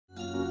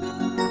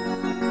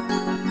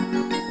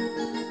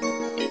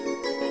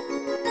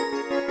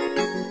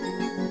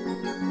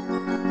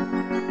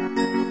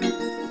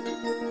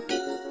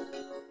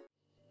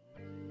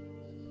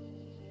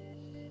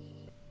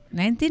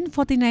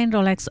1949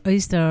 Rolex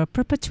Oyster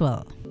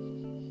Perpetual.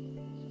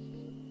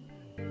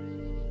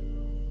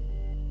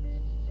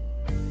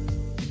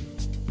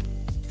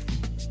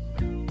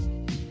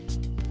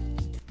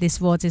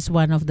 This watch is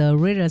one of the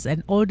rarest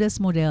and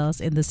oldest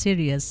models in the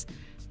series.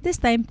 This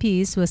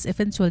timepiece was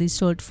eventually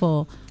sold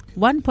for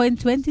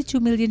 $1.22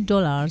 million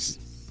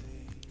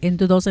in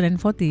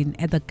 2014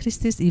 at the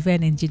Christie's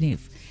event in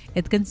Geneva.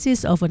 It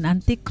consists of an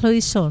antique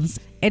cloisonné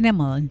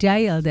enamel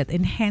dial that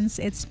enhances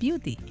its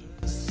beauty.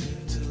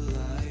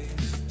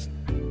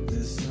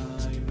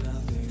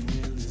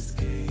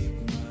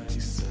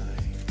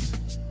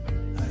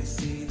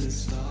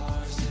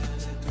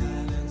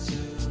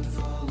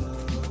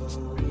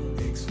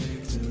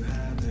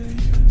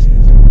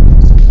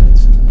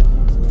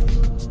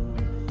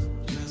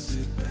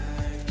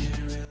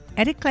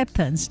 Eric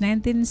Clapton's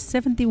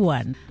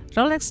 1971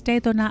 Rolex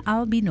Daytona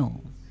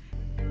Albino.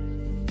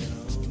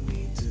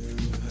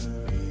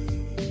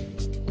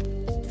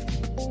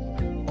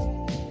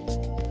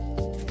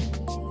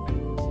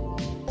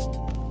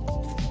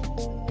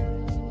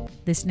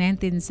 This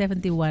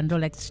 1971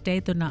 Rolex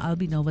Daytona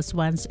Albino was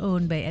once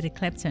owned by Eric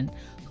Clapton,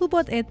 who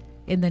bought it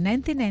in the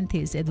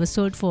 1990s. It was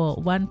sold for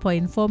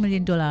 $1.4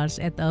 million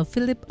at a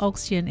Phillips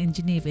auction in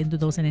Geneva in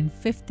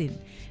 2015,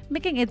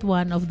 making it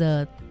one of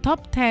the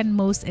top 10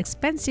 most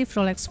expensive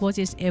Rolex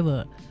watches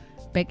ever.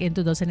 Back in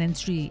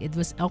 2003, it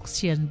was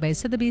auctioned by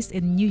Sotheby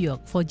in New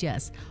York for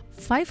just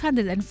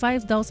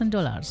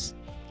 $505,000.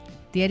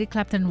 The Eric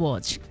Clapton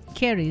watch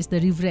carries the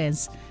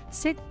reference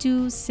Sec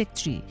 2 Sec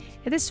 3.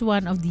 It is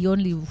one of the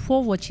only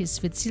 4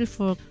 watches with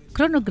silver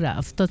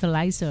chronograph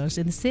totalizers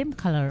in the same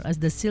color as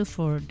the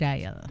silver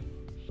dial.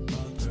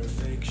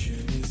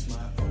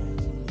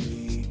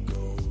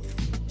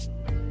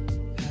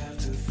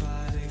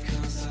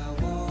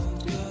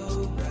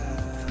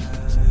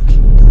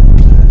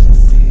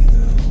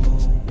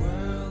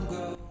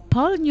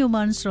 Paul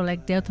Newman's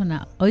Rolex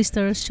Daytona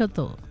Oyster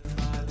Chateau.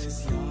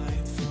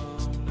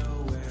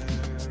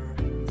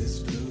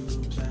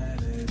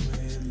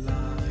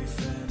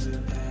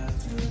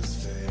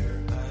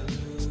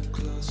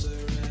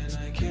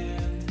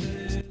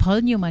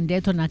 Paul Newman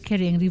Daytona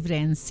carrying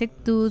reference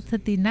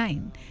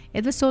 6239.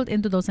 It was sold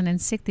in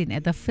 2016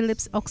 at the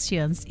Phillips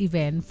auctions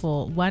event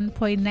for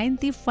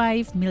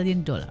 $1.95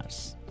 million.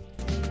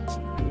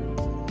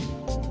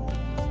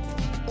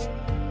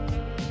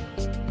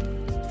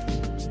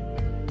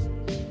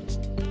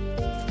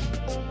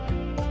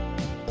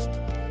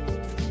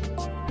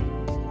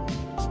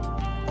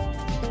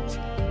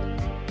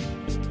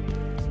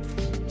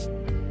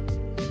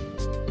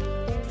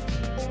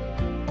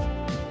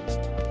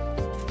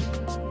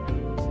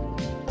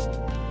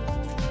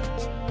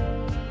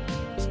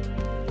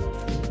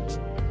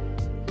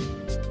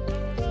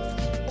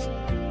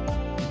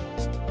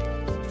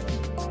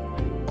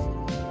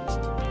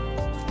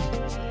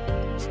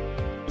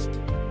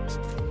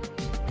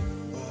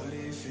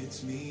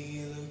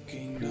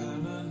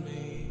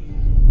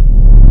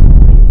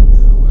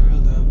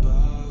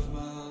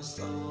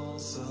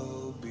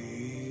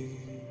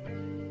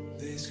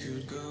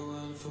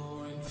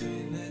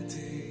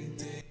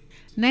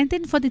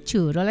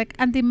 1942 Rolex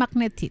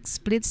anti-magnetic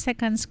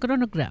split-second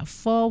chronograph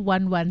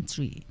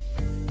 4113.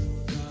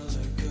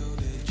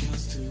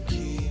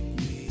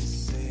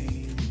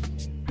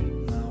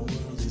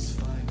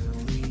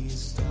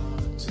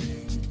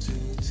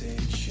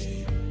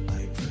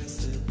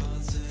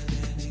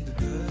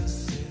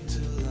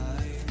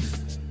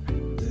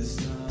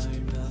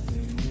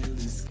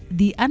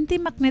 The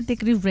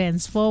anti-magnetic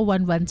reference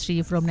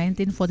 4113 from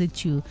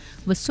 1942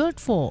 was sold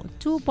for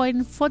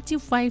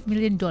 $2.45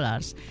 million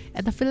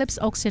at the Phillips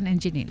auction in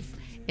Geneva.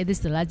 It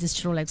is the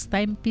largest Rolex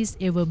timepiece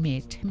ever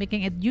made,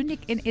 making it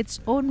unique in its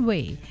own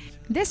way.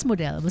 This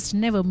model was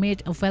never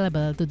made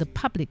available to the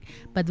public,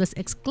 but was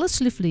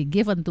exclusively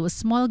given to a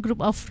small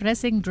group of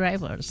racing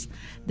drivers.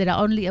 There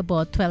are only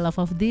about 12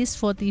 of these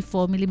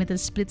 44mm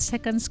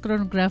split-second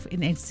chronograph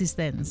in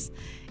existence.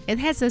 It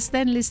has a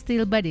stainless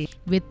steel body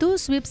with 2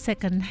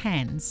 sweep-second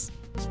hands.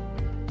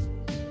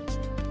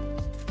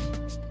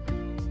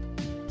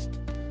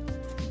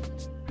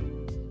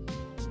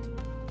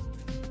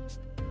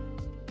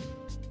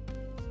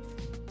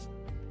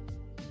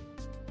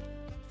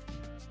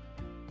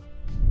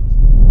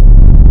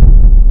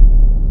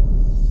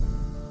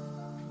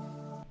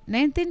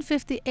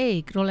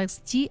 (1958)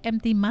 Rolex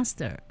GMT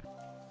Master.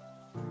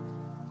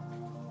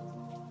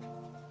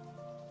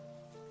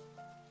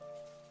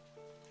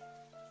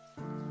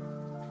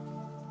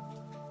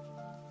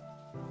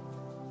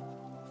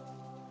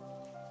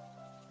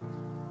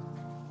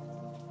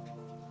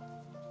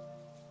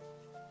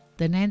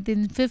 The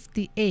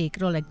 1958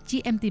 Rolex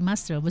GMT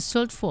Master was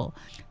sold for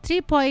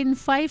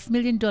 $3.5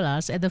 million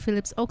at the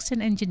Phillips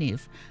auction in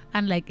Geneva.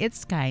 Unlike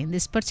its kind,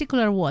 this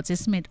particular watch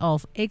is made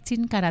of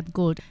 18-karat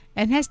gold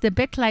and has the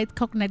backlight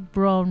cognate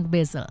brown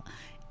bezel.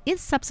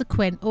 Its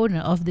subsequent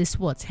owner of this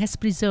watch has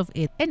preserved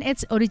it in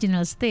its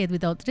original state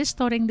without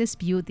restoring this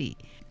beauty.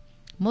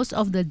 Most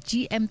of the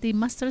GMT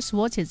Masters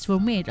watches were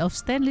made of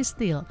stainless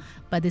steel,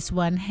 but this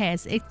one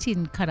has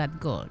 18-karat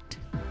gold.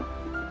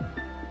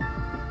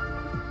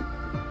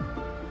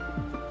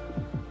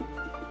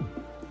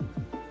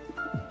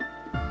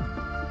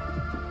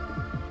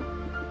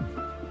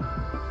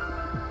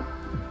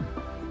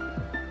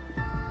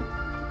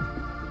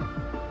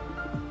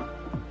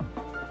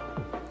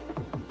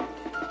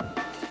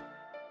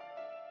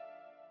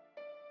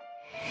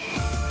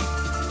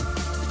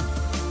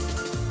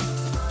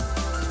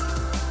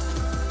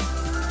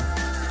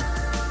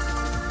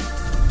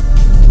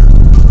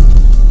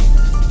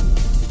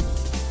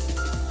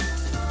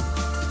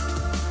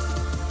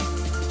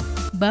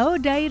 bow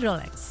die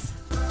Rolex.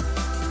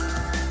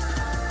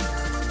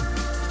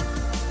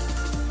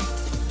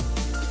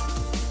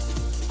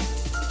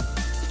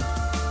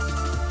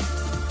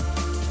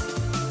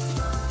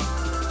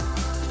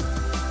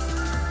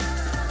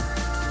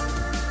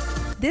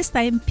 This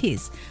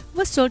timepiece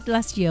was sold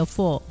last year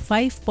for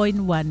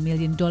 $5.1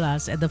 million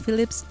at the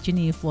Phillips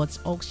Geneva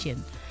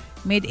auction.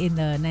 Made in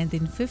the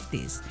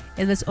 1950s,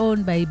 it was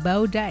owned by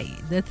Bao Dai,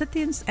 the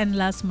 13th and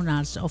last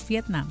monarch of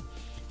Vietnam.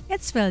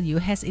 Its value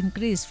has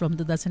increased from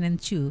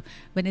 2002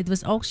 when it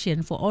was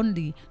auctioned for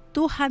only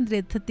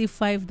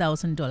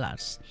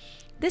 $235,000.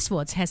 This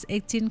watch has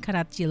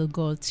 18-karat yellow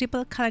gold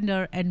triple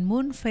calendar and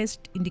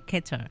moon-faced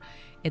indicator.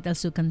 It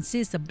also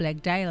consists of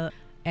black dial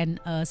and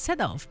a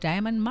set of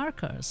diamond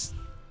markers.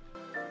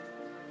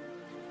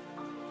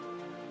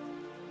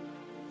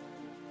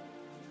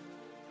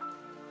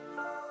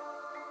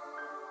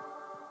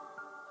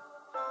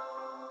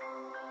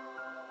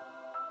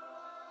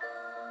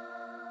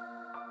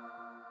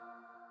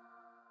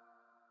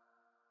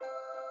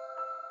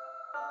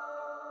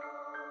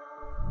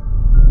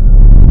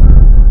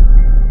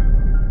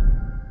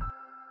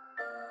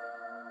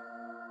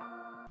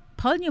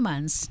 Paul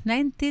Newman's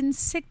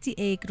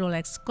 1968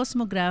 Rolex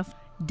Cosmograph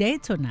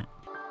Daytona.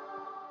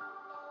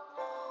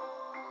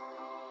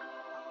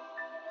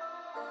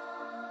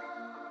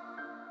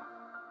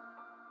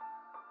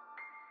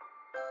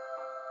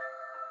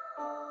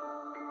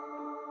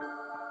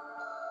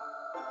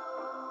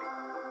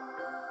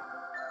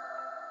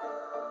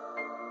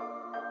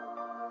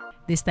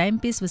 This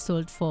timepiece was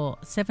sold for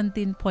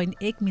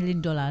 $17.8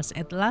 million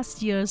at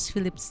last year's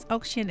Phillips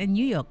auction in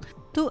New York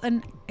to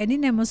an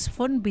anonymous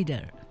phone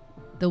bidder.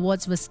 The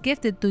watch was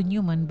gifted to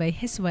Newman by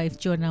his wife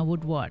Joanna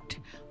Woodward,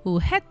 who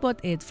had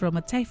bought it from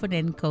a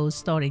Tiffany & Co.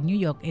 store in New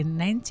York in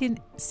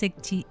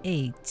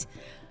 1968.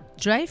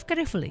 "Drive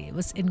carefully"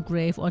 was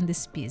engraved on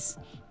this piece.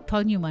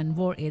 Paul Newman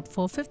wore it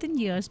for 15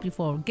 years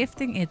before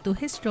gifting it to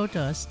his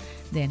daughter's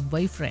then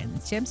boyfriend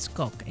James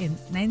Cook in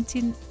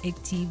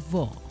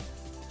 1984.